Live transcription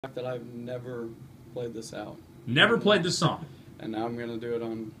that I've never played this out. Never played this song. And now I'm going to do it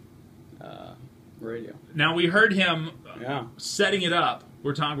on radio. Now, we heard him setting it up.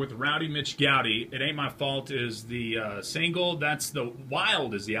 We're talking with Roudy Mitch Goudy. It Ain't My Fault is the single. That's the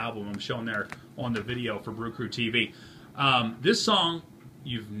Wild is the album I'm showing there on the video for Brew Crew TV. This song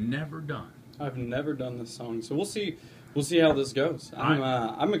you've never done. I've never done this song, so we'll see. We'll see how this goes.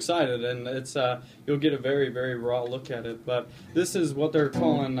 I'm excited, and it's you'll get a very, very raw look at it. But this is what they're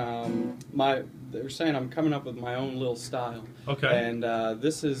calling they're saying I'm coming up with my own little style. Okay. And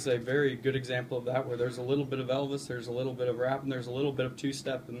this is a very good example of that, where there's a little bit of Elvis, there's a little bit of rap, and there's a little bit of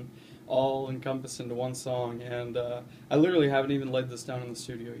two-step, and all encompassed into one song. And I literally haven't even laid this down in the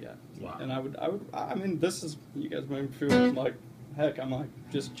studio yet. Wow. And I mean, this is, you guys might feel like, heck, I'm like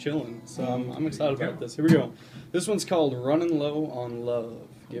just chilling. So I'm excited about this. Here we go. This one's called Running Low on Love.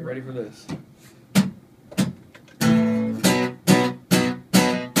 Get ready for this.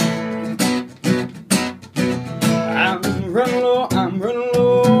 I'm running low, I'm running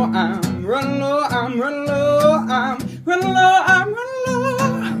low, I'm running low, I'm running low, I'm running low, I'm running low,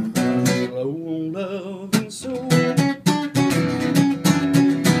 I'm running low on love and soul.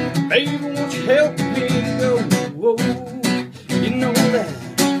 Baby, won't you help me go? Whoa. You know that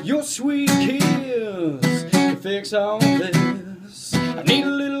your sweet kiss can fix all this. I need a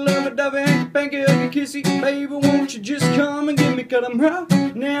little lovey-dovey, hanky-panky, kissy. Baby, won't you just come and get me? 'Cause I'm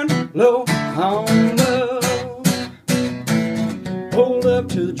running low on love. Pulled up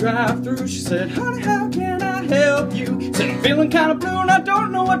to the drive-thru, she said, honey, how can I help you? Said, I'm feeling kind of blue and I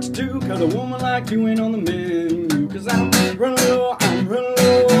don't know what to do, 'cause a woman like you ain't on the menu. 'Cause I'm running low, I'm running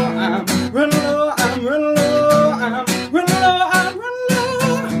low, I'm running low, I'm running low, I'm running low, I'm running low,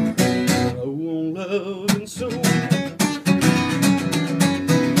 low on love and soul.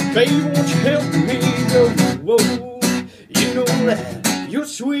 Baby, won't you help me go? Whoa, you know that your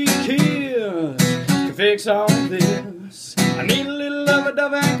sweet kiss can fix all this. I need a little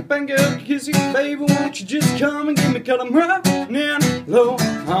lovey-dovey, hanky-panky, kissy. Baby, won't you just come and get me? 'Cause I'm running low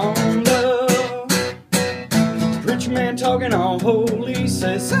on love. Preacher man talking all holy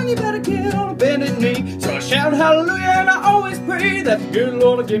says, son, you better get on a bended knee. So I shout hallelujah and I always pray that the good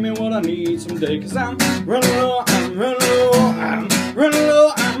Lord will give me what I need someday. 'Cause I'm running low, I'm running low, I'm running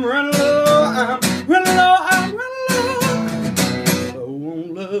low, I'm running low, I'm running low, I'm running low, low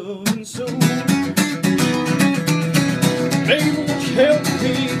on love and soul. Baby, won't you help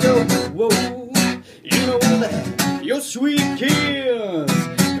me go? Whoa, you know that your sweet kiss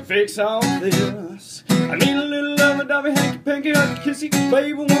can fix all this. I need a little lovey-dovey, hanky-panky, kissy.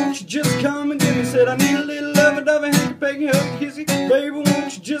 Baby, won't you just come and get me? Said I need a little lovey-dovey, hanky-panky, kissy. Baby,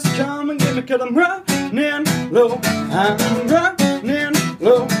 won't you just come and get me? 'Cause I'm running low, I'm running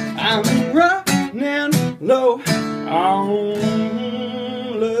low, I'm running low on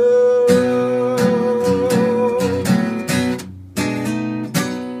love.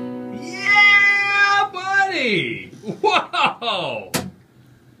 Yeah, buddy! Whoa!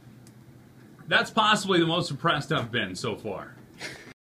 That's possibly the most impressed I've been so far.